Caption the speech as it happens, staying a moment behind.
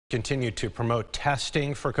Continue to promote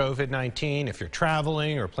testing for COVID-19 if you're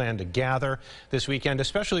traveling or plan to gather this weekend,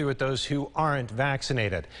 especially with those who aren't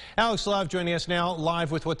vaccinated. Alex Love joining us now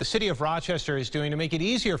live with what the city of Rochester is doing to make it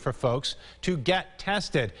easier for folks to get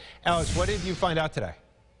tested. Alex, what did you find out today?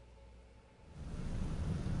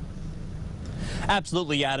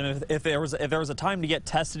 Absolutely, Adam. If there was a time to get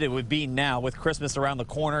tested, it would be now, with Christmas around the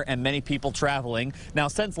corner and many people traveling. Now,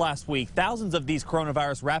 since last week, thousands of these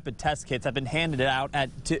coronavirus rapid test kits have been handed out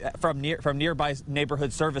from nearby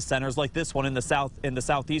neighborhood service centers like this one in the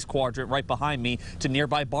southeast quadrant right behind me, to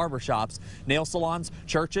nearby barbershops, nail salons,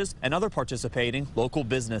 churches, and other participating local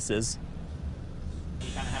businesses.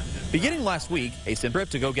 Beginning last week, a simple trip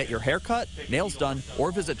to go get your hair cut, nails done,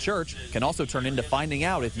 or visit church can also turn into finding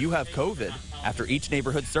out if you have COVID, after each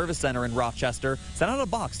neighborhood service center in Rochester sent out a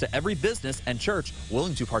box to every business and church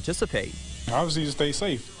willing to participate. Obviously, to stay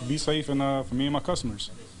safe. Be safe, and for me and my customers,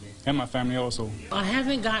 and my family also. I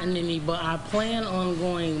haven't gotten any, but I plan on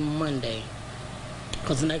going Monday,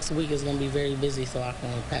 because next week is going to be very busy, so I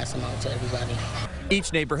can pass them out to everybody.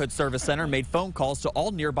 Each neighborhood service center made phone calls to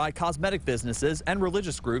all nearby cosmetic businesses and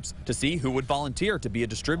religious groups to see who would volunteer to be a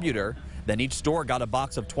distributor. Then each store got a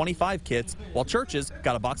box of 25 kits, while churches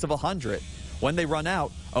got a box of 100. When they run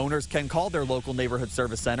out, owners can call their local neighborhood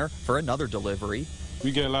service center for another delivery.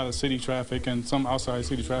 We get a lot of city traffic and some outside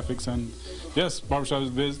city traffics, and yes, barbershop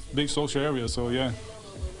is a big social area, so yeah,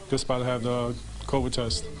 good spot to have the COVID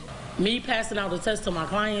test. Me passing out the test to my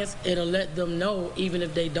clients, it'll let them know, even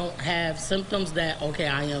if they don't have symptoms, that, okay,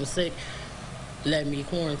 I am sick, let me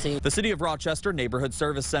quarantine. The City of Rochester Neighborhood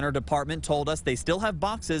Service Center Department told us they still have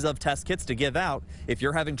boxes of test kits to give out. If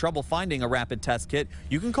you're having trouble finding a rapid test kit,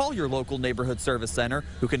 you can call your local neighborhood service center,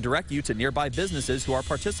 who can direct you to nearby businesses who are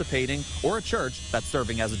participating, or a church that's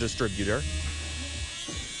serving as a distributor.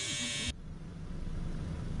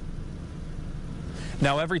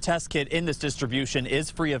 Now, every test kit in this distribution is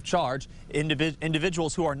free of charge.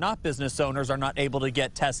 Individuals who are not business owners are not able to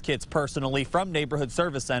get test kits personally from neighborhood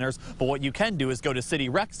service centers, but what you can do is go to city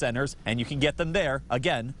rec centers, and you can get them there,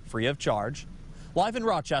 again, free of charge. Live in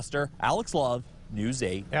Rochester, Alex Love, News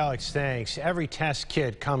 8. Alex, thanks. Every test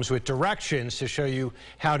kit comes with directions to show you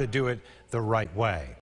how to do it the right way.